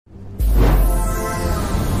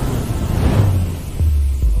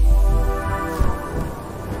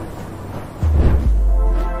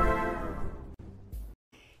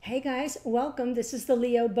guys, welcome. This is the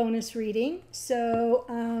Leo bonus reading. So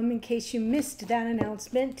in case you missed that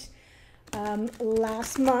announcement,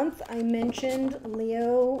 last month I mentioned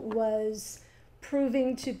Leo was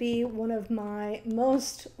proving to be one of my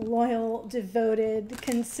most loyal, devoted,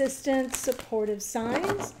 consistent, supportive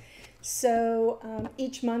signs. So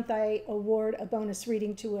each month I award a bonus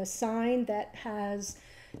reading to a sign that has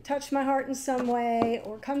touched my heart in some way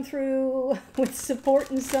or come through with support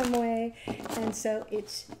in some way. And so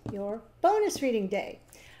it's your bonus reading day.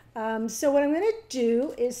 So what I'm going to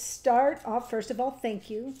do is start off, first of all, thank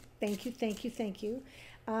you. I'm going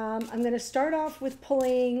to start off with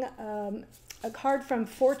pulling a card from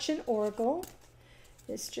Fortune Oracle.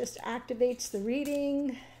 This just activates the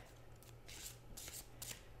reading.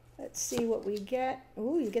 Let's see what we get.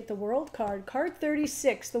 Oh, you get the World card. Card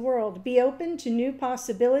 36, the World. Be open to new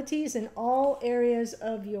possibilities in all areas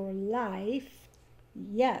of your life.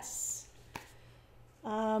 Yes.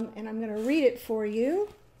 And I'm going to read it for you.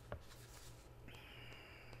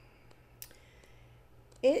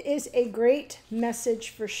 It is a great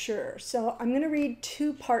message for sure. So I'm going to read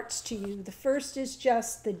two parts to you. The first is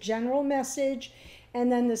just the general message, and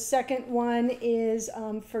then the second one is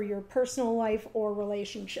for your personal life or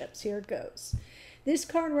relationships. Here it goes. This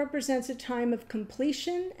card represents a time of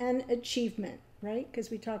completion and achievement, right? Because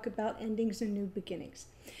we talk about endings and new beginnings.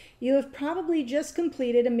 You have probably just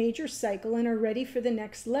completed a major cycle and are ready for the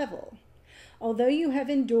next level. Although you have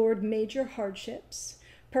endured major hardships,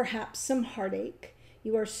 perhaps some heartache,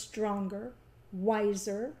 you are stronger,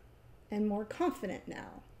 wiser, and more confident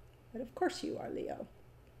now. But of course you are, Leo.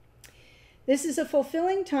 This is a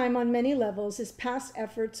fulfilling time on many levels as past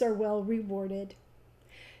efforts are well rewarded.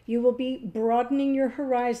 You will be broadening your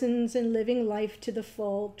horizons and living life to the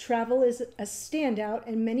full. Travel is a standout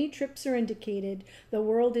and many trips are indicated. The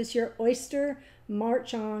world is your oyster.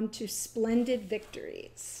 March on to splendid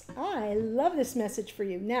victories. I love this message for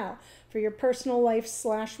you. Now, for your personal life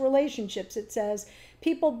 / relationships, it says,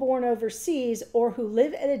 people born overseas or who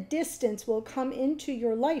live at a distance will come into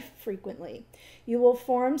your life frequently. You will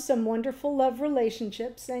form some wonderful love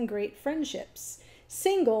relationships and great friendships.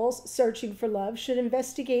 Singles searching for love should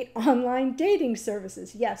investigate online dating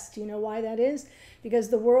services. Yes, do you know why that is? Because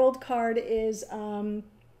the World card is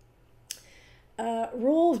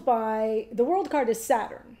ruled by, the World card is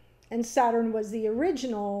Saturn, and Saturn was the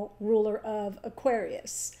original ruler of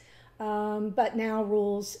Aquarius, but now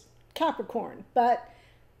rules Capricorn. But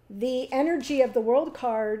the energy of the World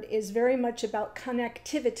card is very much about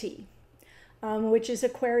connectivity, which is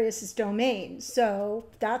Aquarius's domain. So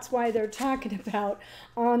that's why they're talking about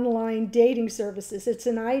online dating services. It's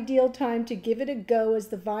an ideal time to give it a go as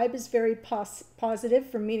the vibe is very positive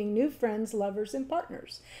for meeting new friends, lovers, and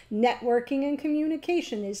partners. Networking and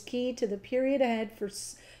communication is key to the period ahead for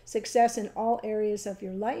success in all areas of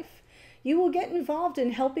your life. You will get involved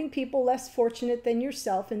in helping people less fortunate than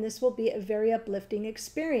yourself, and this will be a very uplifting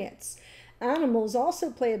experience. Animals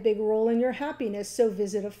also play a big role in your happiness, so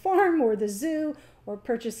visit a farm or the zoo or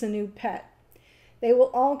purchase a new pet. They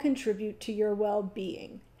will all contribute to your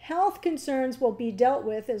well-being. Health concerns will be dealt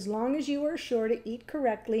with as long as you are sure to eat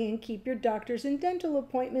correctly and keep your doctor's and dental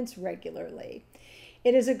appointments regularly.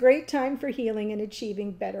 It is a great time for healing and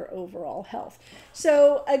achieving better overall health.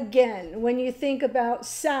 So again, when you think about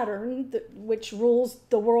Saturn, which rules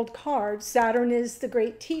the World card, Saturn is the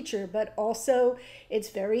great teacher, but also it's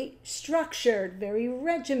very structured, very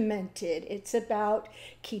regimented. It's about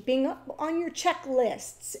keeping up on your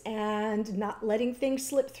checklists and not letting things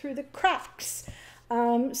slip through the cracks.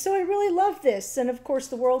 So I really love this. And of course,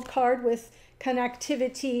 the World card with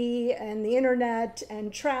connectivity and the internet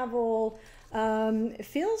and travel, it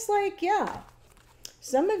feels like, yeah,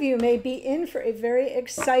 some of you may be in for a very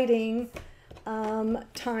exciting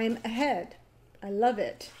time ahead. I love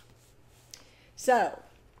it. So,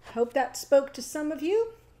 hope that spoke to some of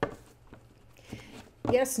you.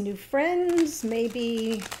 Yes, new friends,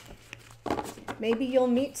 maybe you'll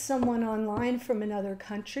meet someone online from another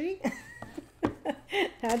country.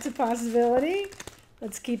 That's a possibility.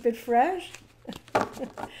 Let's keep it fresh.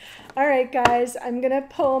 All right, guys, I'm going to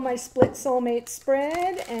pull my split soulmate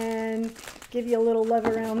spread and give you a little love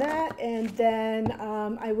around that, and then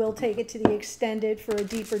I will take it to the extended for a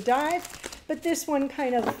deeper dive. But this one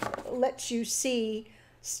kind of lets you see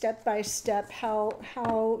step by step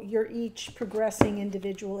how you're each progressing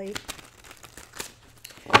individually.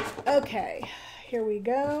 Okay, here we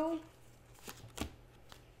go.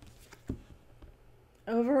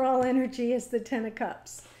 Overall energy is the Ten of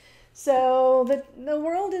Cups. So the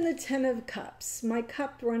world in the Ten of Cups, my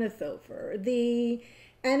cup runneth over. The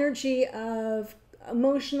energy of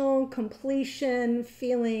emotional completion,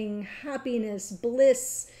 feeling happiness,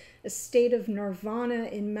 bliss, a state of nirvana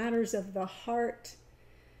in matters of the heart.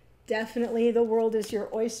 Definitely the world is your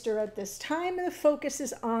oyster at this time, and the focus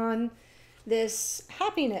is on this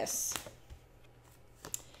happiness.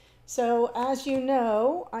 So as you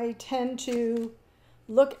know, I tend to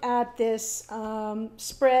look at this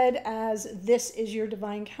spread as this is your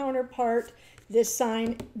divine counterpart. This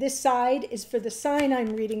side is for the sign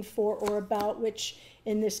I'm reading for or about, which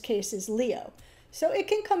in this case is Leo. So it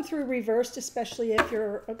can come through reversed, especially if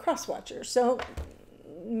you're a cross watcher. So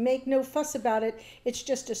make no fuss about it. It's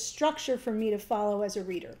just a structure for me to follow as a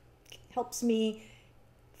reader. It helps me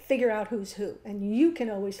figure out who's who, and you can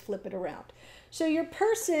always flip it around. So your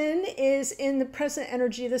person is in the present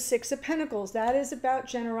energy of the Six of Pentacles. That is about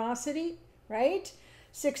generosity, right?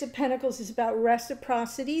 Six of Pentacles is about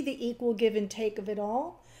reciprocity, the equal give and take of it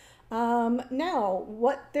all. Now,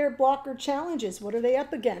 what their blocker challenges, what are they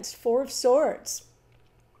up against? Four of Swords.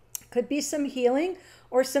 Could be some healing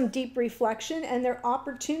or some deep reflection, and their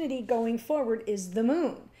opportunity going forward is the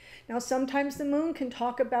moon. Now, sometimes the moon can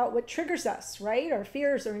talk about what triggers us, right? Our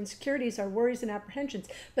fears, our insecurities, our worries and apprehensions,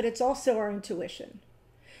 but it's also our intuition.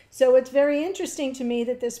 So it's very interesting to me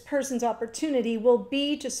that this person's opportunity will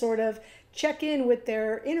be to sort of check in with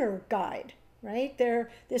their inner guide, right?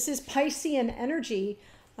 This is Piscean energy.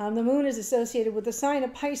 The moon is associated with the sign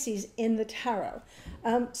of Pisces in the tarot.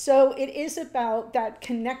 So it is about that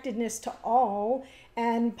connectedness to all,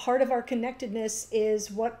 and part of our connectedness is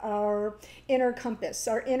what our inner compass,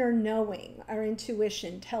 our inner knowing, our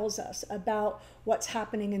intuition tells us about what's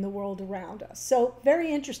happening in the world around us. So very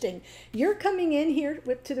interesting. You're coming in here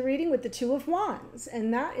to the reading with the Two of Wands,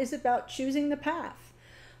 and that is about choosing the path.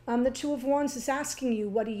 The Two of Wands is asking you,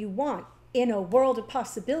 what do you want in a world of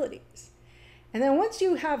possibilities? And then once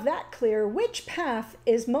you have that clear, which path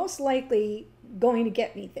is most likely going to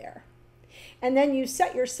get me there? And then you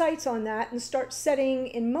set your sights on that and start setting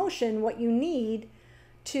in motion what you need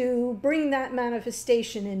to bring that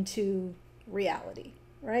manifestation into reality,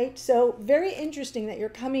 right? So very interesting that you're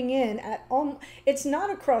coming in at, it's not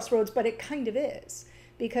a crossroads, but it kind of is,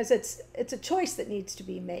 because it's a choice that needs to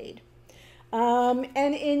be made. And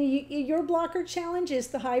in your blocker challenge is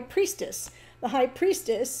the High Priestess. The High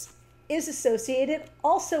Priestess is associated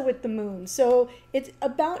also with the moon. So it's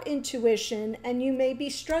about intuition, and you may be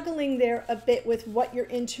struggling there a bit with what your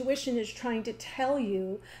intuition is trying to tell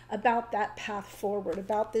you about that path forward,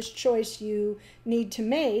 about this choice you need to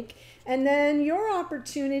make. And then your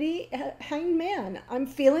opportunity, Hanged Man, I'm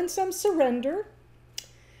feeling some surrender,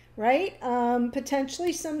 right?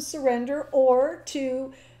 Potentially some surrender, or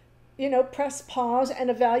to press pause and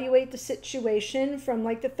evaluate the situation from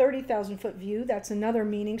like the 30,000 foot view. That's another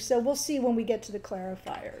meaning. So we'll see when we get to the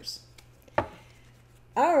clarifiers.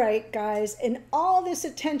 All right, guys. And all this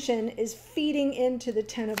attention is feeding into the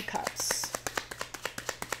Ten of Cups.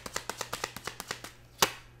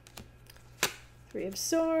 Three of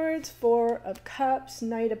Swords, Four of Cups,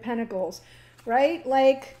 Knight of Pentacles, right?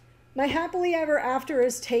 Like my happily ever after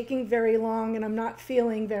is taking very long and I'm not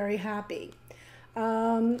feeling very happy.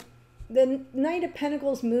 The Knight of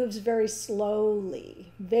Pentacles moves very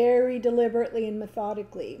slowly, very deliberately and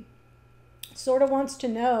methodically. Sort of wants to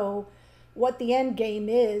know what the end game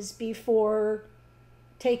is before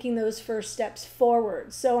taking those first steps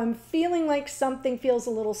forward. So I'm feeling like something feels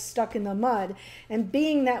a little stuck in the mud. And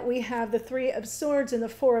being that we have the Three of Swords and the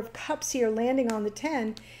Four of Cups here landing on the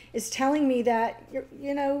 10 is telling me that,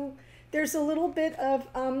 there's a little bit of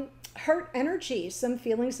hurt energy, some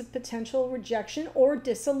feelings of potential rejection or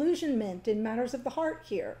disillusionment in matters of the heart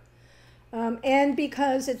here. And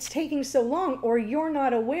because it's taking so long, or you're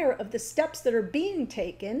not aware of the steps that are being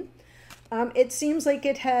taken, it seems like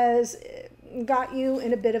it has got you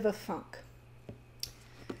in a bit of a funk.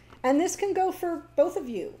 And this can go for both of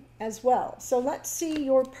you as well. So let's see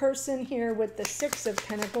your person here with the Six of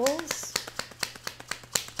Pentacles.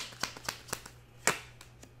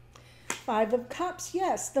 Five of Cups,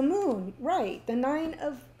 yes, the moon, right. The Nine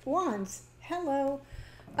of Wands, hello.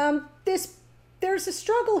 There's a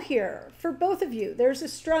struggle here for both of you. There's a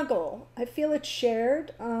struggle. I feel it's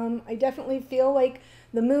shared. I definitely feel like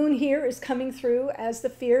the moon here is coming through as the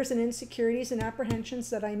fears and insecurities and apprehensions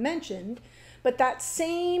that I mentioned, but that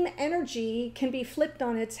same energy can be flipped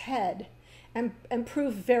on its head and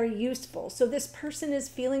prove very useful. So this person is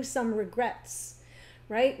feeling some regrets,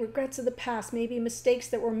 right? Regrets of the past, maybe mistakes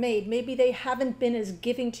that were made. Maybe they haven't been as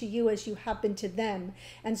giving to you as you have been to them.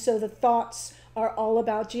 And so the thoughts are all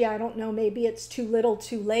about, gee, I don't know, maybe it's too little,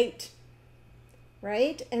 too late,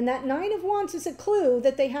 right? And that Nine of Wands is a clue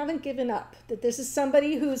that they haven't given up, that this is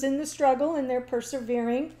somebody who's in the struggle and they're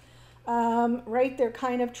persevering, right? They're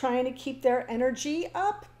kind of trying to keep their energy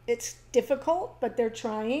up. It's difficult, but they're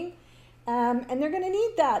trying. And they're going to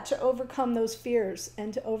need that to overcome those fears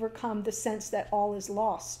and to overcome the sense that all is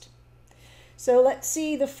lost. So let's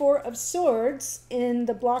see the Four of Swords in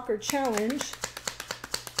the blocker challenge.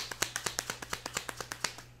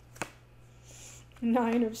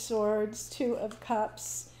 Nine of Swords, Two of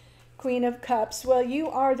Cups, Queen of Cups. Well, you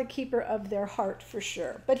are the keeper of their heart for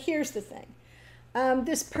sure. But here's the thing.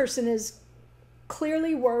 This person is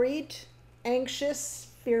clearly worried, anxious,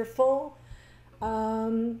 fearful.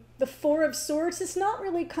 The Four of Swords is not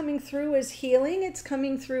really coming through as healing. It's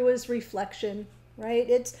coming through as reflection,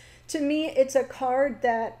 right? To me, it's a card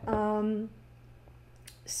that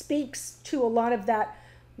speaks to a lot of that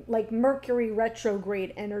like Mercury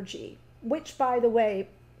retrograde energy, which, by the way,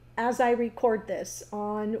 as I record this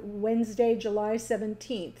on Wednesday, July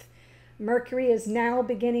 17th, Mercury is now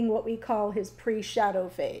beginning what we call his pre-shadow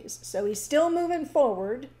phase. So he's still moving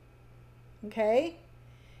forward, okay?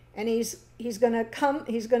 And he's going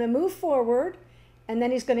to move forward, and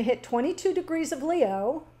then he's going to hit 22 degrees of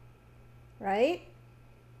Leo, right?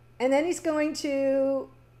 And then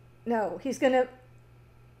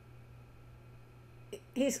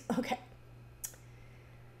okay.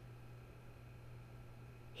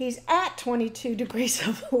 He's at 22 degrees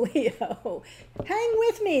of Leo. Hang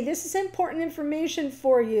with me. This is important information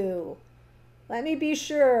for you. Let me be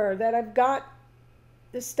sure that I've got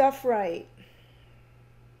the stuff right.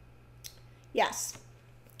 Yes.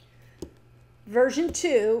 Version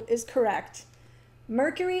 2 is correct.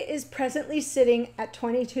 Mercury is presently sitting at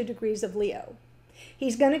 22 degrees of Leo.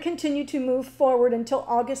 He's going to continue to move forward until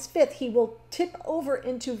August 5th. He will tip over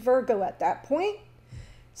into Virgo at that point,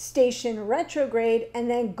 station retrograde, and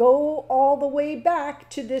then go all the way back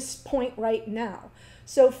to this point right now.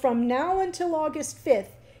 So from now until August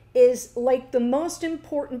 5th is like the most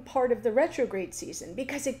important part of the retrograde season,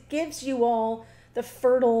 because it gives you all the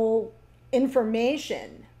fertile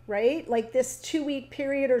information, right? Like this 2-week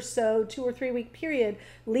period or so, 2 or 3 week period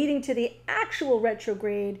leading to the actual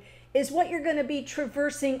retrograde is what you're going to be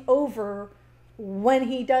traversing over when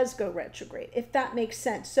he does go retrograde, if that makes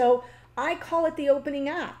sense. So I call it the opening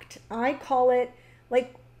act. I call it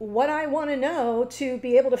like what I want to know to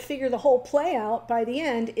be able to figure the whole play out by the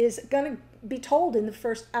end is going to be told in the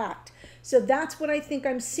first act. So that's what I think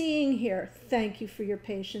I'm seeing here. Thank you for your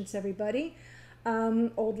patience, everybody.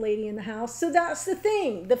 Old lady in the house. So that's the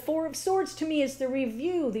thing. The Four of Swords to me is the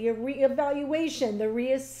review, the reevaluation, the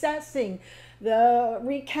reassessing, the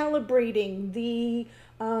recalibrating, the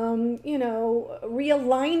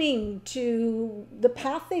realigning to the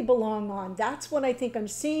path they belong on. That's what I think I'm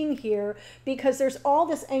seeing here, because there's all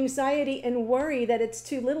this anxiety and worry that it's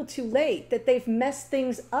too little too late, that they've messed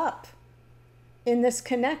things up in this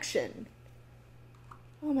connection.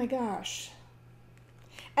 Oh my gosh.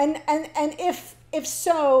 And if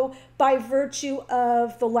so, by virtue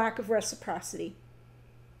of the lack of reciprocity.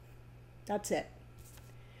 That's it.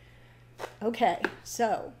 Okay,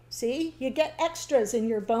 so see, you get extras in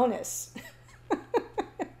your bonus.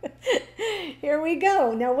 Here we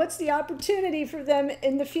go. Now, what's the opportunity for them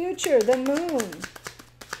in the future? The moon.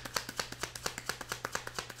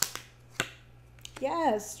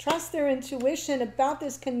 Yes, trust their intuition about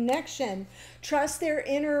this connection. Trust their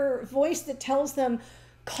inner voice that tells them,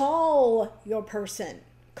 call your person.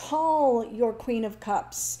 Call your Queen of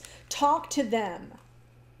Cups. Talk to them.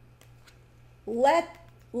 Let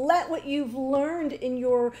what you've learned in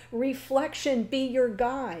your reflection be your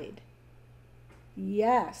guide.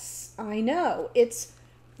 Yes, I know. It's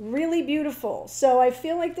really beautiful. So I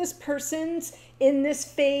feel like this person's in this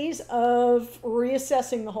phase of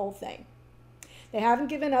reassessing the whole thing. They haven't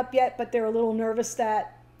given up yet, but they're a little nervous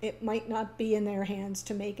that it might not be in their hands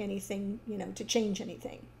to make anything, to change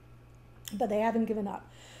anything. But they haven't given up.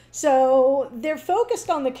 So they're focused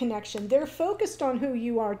on the connection. They're focused on who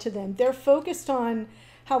you are to them. They're focused on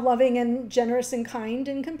how loving and generous and kind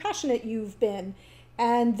and compassionate you've been.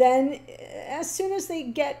 And then as soon as they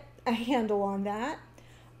get a handle on that,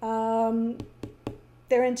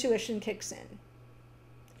 their intuition kicks in.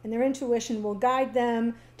 And their intuition will guide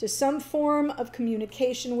them to some form of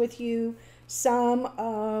communication with you,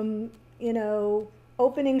 some,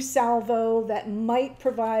 opening salvo that might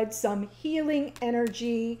provide some healing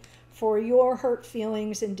energy for your hurt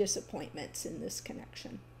feelings and disappointments in this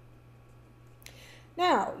connection.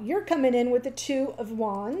 Now, you're coming in with the Two of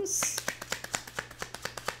Wands.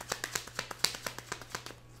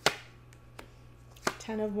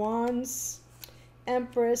 Ten of Wands,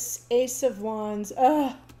 Empress, Ace of Wands.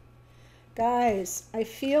 Ugh. Guys, I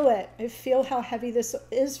feel it. I feel how heavy this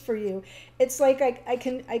is for you. It's like I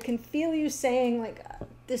can feel you saying like,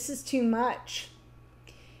 this is too much.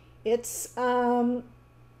 It's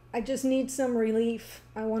I just need some relief.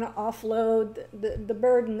 I want to offload the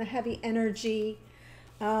burden, the heavy energy.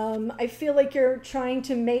 I feel like you're trying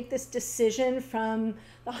to make this decision from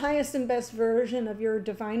the highest and best version of your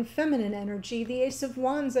divine feminine energy. The Ace of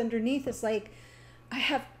Wands underneath is like,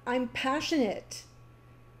 I'm passionate.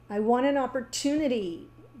 I want an opportunity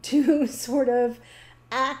to sort of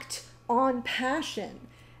act on passion.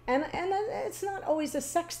 And it's not always a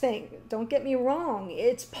sex thing. Don't get me wrong.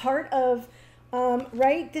 It's part of,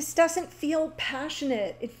 right? This doesn't feel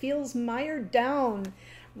passionate. It feels mired down,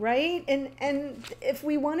 right? And if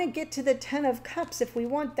we want to get to the 10 of Cups, if we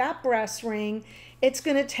want that brass ring, it's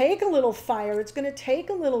going to take a little fire. It's going to take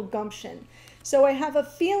a little gumption. So I have a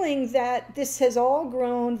feeling that this has all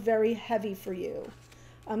grown very heavy for you.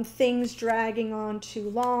 Things dragging on too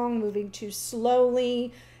long, moving too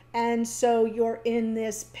slowly. And so you're in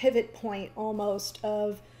this pivot point almost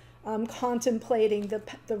of contemplating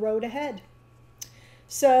the road ahead.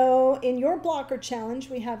 So in your blocker challenge,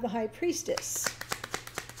 we have the High Priestess.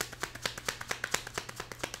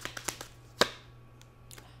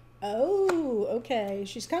 Oh, okay.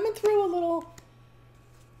 She's coming through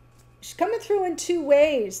she's coming through in two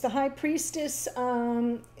ways. The High Priestess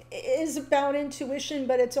is about intuition,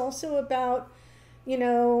 but it's also about, you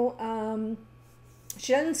know,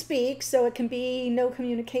 she doesn't speak, so it can be no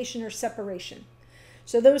communication or separation.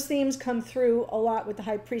 So those themes come through a lot with the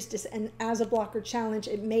High Priestess, and as a blocker challenge,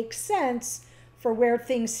 it makes sense for where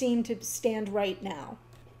things seem to stand right now.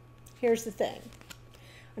 Here's the thing.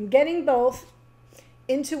 I'm getting both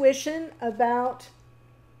intuition about,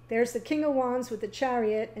 there's the King of Wands with the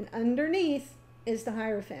Chariot, and underneath is the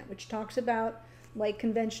Hierophant, which talks about like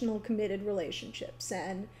conventional committed relationships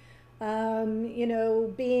and, you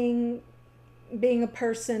know, being a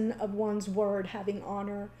person of one's word, having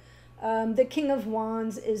honor. The King of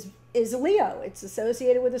Wands is Leo. It's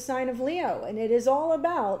associated with the sign of Leo, and it is all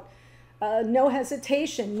about no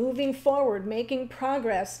hesitation, moving forward, making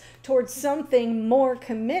progress towards something more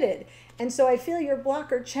committed. And so I feel your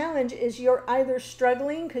blocker challenge is you're either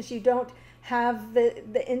struggling because you don't have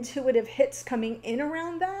the intuitive hits coming in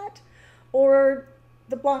around that, or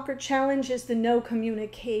the blocker challenge is the no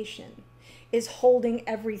communication, is holding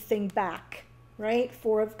everything back, right?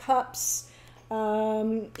 Four of Cups.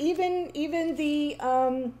 Even the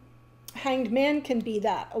Hanged Man can be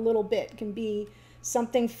that a little bit, can be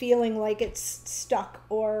something feeling like it's stuck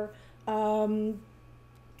or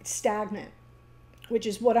stagnant, which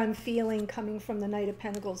is what I'm feeling coming from the Knight of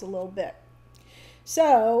Pentacles a little bit.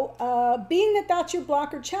 So being that that's your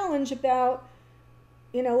blocker challenge about,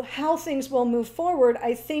 you know, how things will move forward,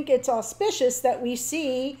 I think it's auspicious that we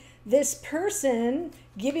see this person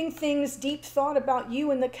giving things deep thought about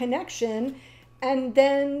you and the connection, and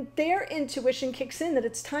then their intuition kicks in that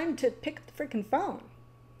it's time to pick up the freaking phone.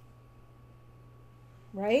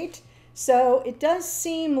 Right? So it does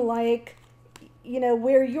seem like, you know,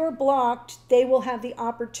 where you're blocked, they will have the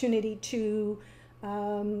opportunity to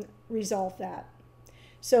resolve that.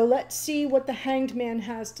 So let's see what the Hanged Man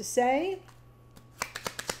has to say.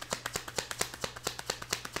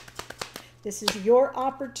 This is your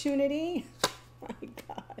opportunity. Oh my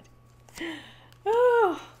God.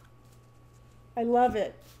 Oh, I love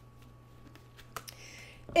it.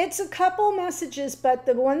 It's a couple messages, but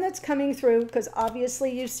the one that's coming through, because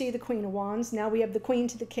obviously you see the Queen of Wands. Now we have the Queen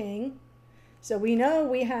to the King. So we know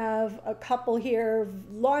we have a couple here,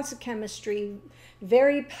 lots of chemistry,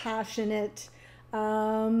 very passionate.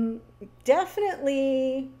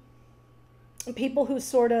 Definitely people who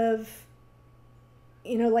sort of,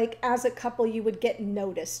 you know, like as a couple you would get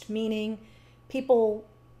noticed, meaning people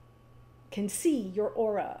can see your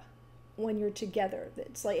aura when you're together.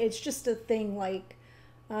 It's like, it's just a thing, like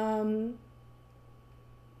the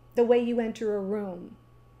way you enter a room,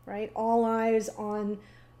 right? All eyes on,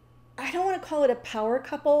 I don't want to call it a power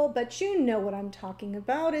couple, but you know what I'm talking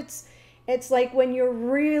about. It's like when you're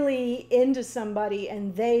really into somebody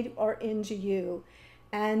and they are into you,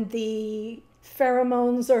 and the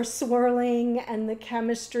pheromones are swirling and the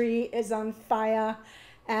chemistry is on fire,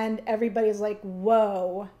 and everybody's like,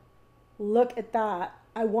 whoa, look at that.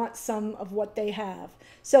 I want some of what they have.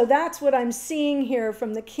 So that's what I'm seeing here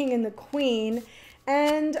from the King and the Queen.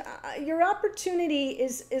 And your opportunity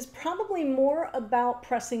is probably more about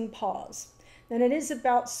pressing pause than it is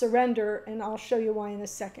about surrender, and I'll show you why in a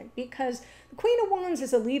second. Because the Queen of Wands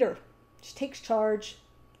is a leader. She takes charge,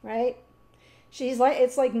 right? She's like,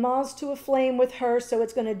 it's like moths to a flame with her, so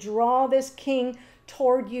it's going to draw this king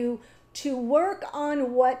toward you to work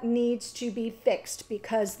on what needs to be fixed,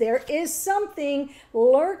 because there is something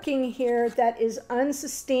lurking here that is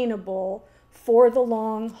unsustainable for the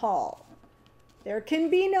long haul. There can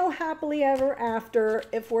be no happily ever after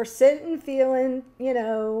if we're sitting feeling, you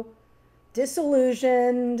know,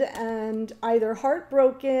 disillusioned and either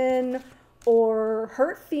heartbroken or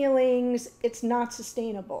hurt feelings. It's not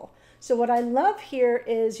sustainable. So what I love here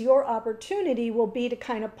is your opportunity will be to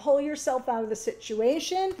kind of pull yourself out of the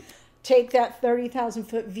situation, take that 30,000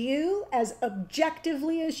 foot view as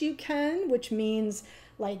objectively as you can, which means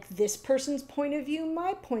like this person's point of view,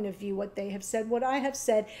 my point of view, what they have said, what I have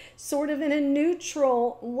said, sort of in a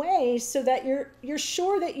neutral way, so that you're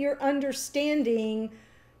sure that you're understanding,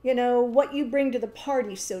 you know, what you bring to the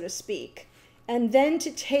party, so to speak. And then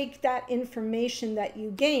to take that information that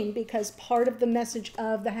you gain, because part of the message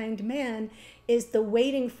of the Hanged Man is the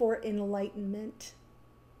waiting for enlightenment.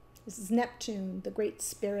 This is Neptune, the great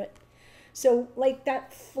spirit. So like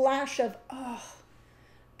that flash of, oh,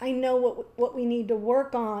 I know what we need to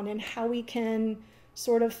work on and how we can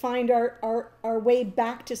sort of find our way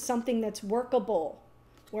back to something that's workable,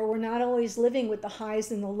 where we're not always living with the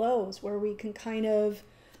highs and the lows, where we can kind of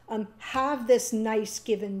have this nice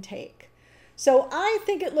give and take. So I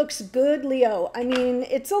think it looks good, Leo. I mean,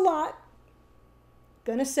 it's a lot.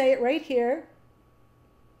 Gonna say it right here.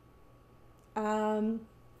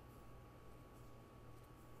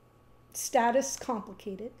 Status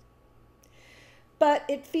complicated. But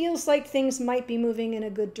it feels like things might be moving in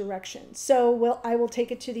a good direction. So I will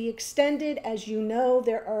take it to the extended. As you know,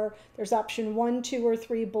 there's option 1, 2, or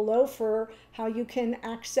 3 below for how you can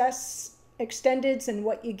access extendeds and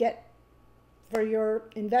what you get for your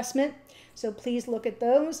investment. So please look at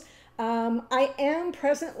those. I am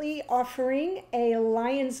presently offering a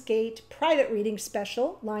Lionsgate private reading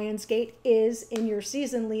special. Lionsgate is in your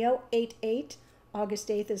season, Leo, 8/8. August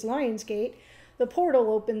 8th is Lionsgate. The portal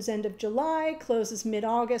opens end of July, closes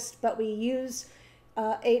mid-August, but we use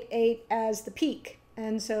 8/8 as the peak.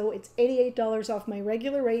 And so it's $88 off my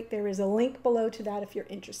regular rate. There is a link below to that if you're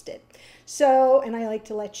interested. So, and I like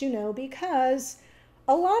to let you know because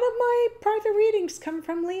a lot of my private readings come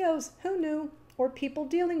from Leos. Who knew? Or people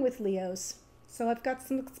dealing with Leos. So I've got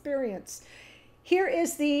some experience. Here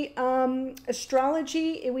is the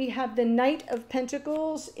astrology. We have the Knight of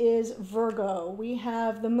Pentacles is Virgo. We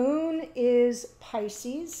have the Moon is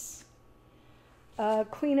Pisces.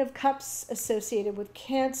 Queen of Cups associated with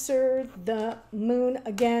Cancer. The Moon,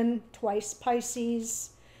 again, twice Pisces.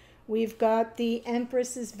 We've got the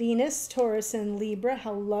Empress is Venus, Taurus, and Libra.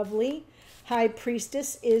 How lovely. High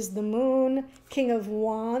Priestess is the Moon. King of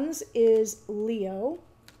Wands is Leo.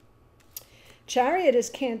 Chariot is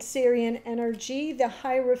Cancerian energy. The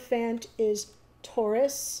Hierophant is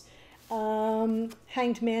Taurus.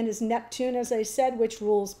 Hanged Man is Neptune, as I said, which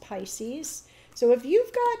rules Pisces. So if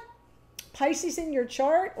you've got Pisces in your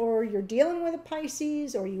chart, or you're dealing with a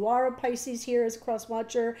Pisces, or you are a Pisces here as a cross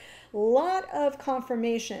watcher, a lot of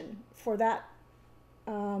confirmation for that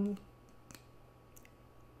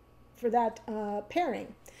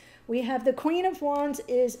pairing. We have the Queen of Wands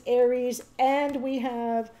is Aries, and we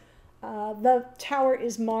have the Tower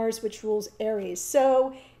is Mars, which rules Aries.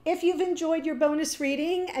 So if you've enjoyed your bonus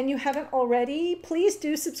reading and you haven't already, please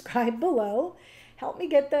do subscribe below. Help me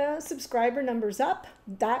get the subscriber numbers up.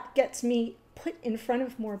 That gets me put in front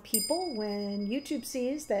of more people. When YouTube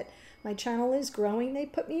sees that my channel is growing, they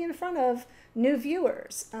put me in front of new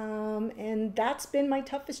viewers. And that's been my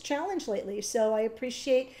toughest challenge lately. So I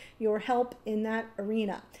appreciate your help in that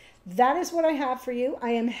arena. That is what I have for you.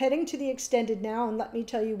 I am heading to the extended now, and let me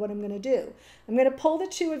tell you what I'm going to do. I'm going to pull the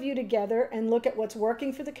two of you together and look at what's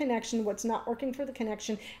working for the connection, what's not working for the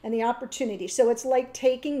connection, and the opportunity. So it's like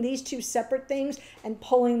taking these two separate things and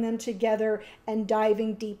pulling them together and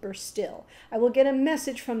diving deeper still. I will get a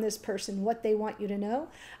message from this person, what they want you to know.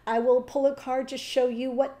 I will pull a card to show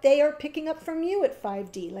you what they are picking up from you at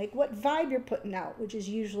 5D, like what vibe you're putting out, which is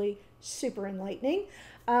usually super enlightening.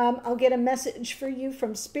 I'll get a message for you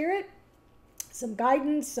from Spirit, some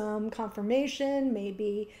guidance, some confirmation,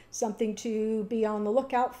 maybe something to be on the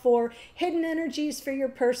lookout for, hidden energies for your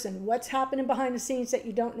person, what's happening behind the scenes that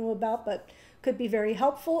you don't know about but could be very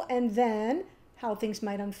helpful, and then how things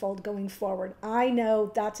might unfold going forward. I know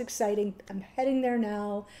that's exciting. I'm heading there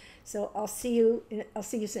now. So I'll see you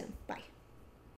soon. Bye.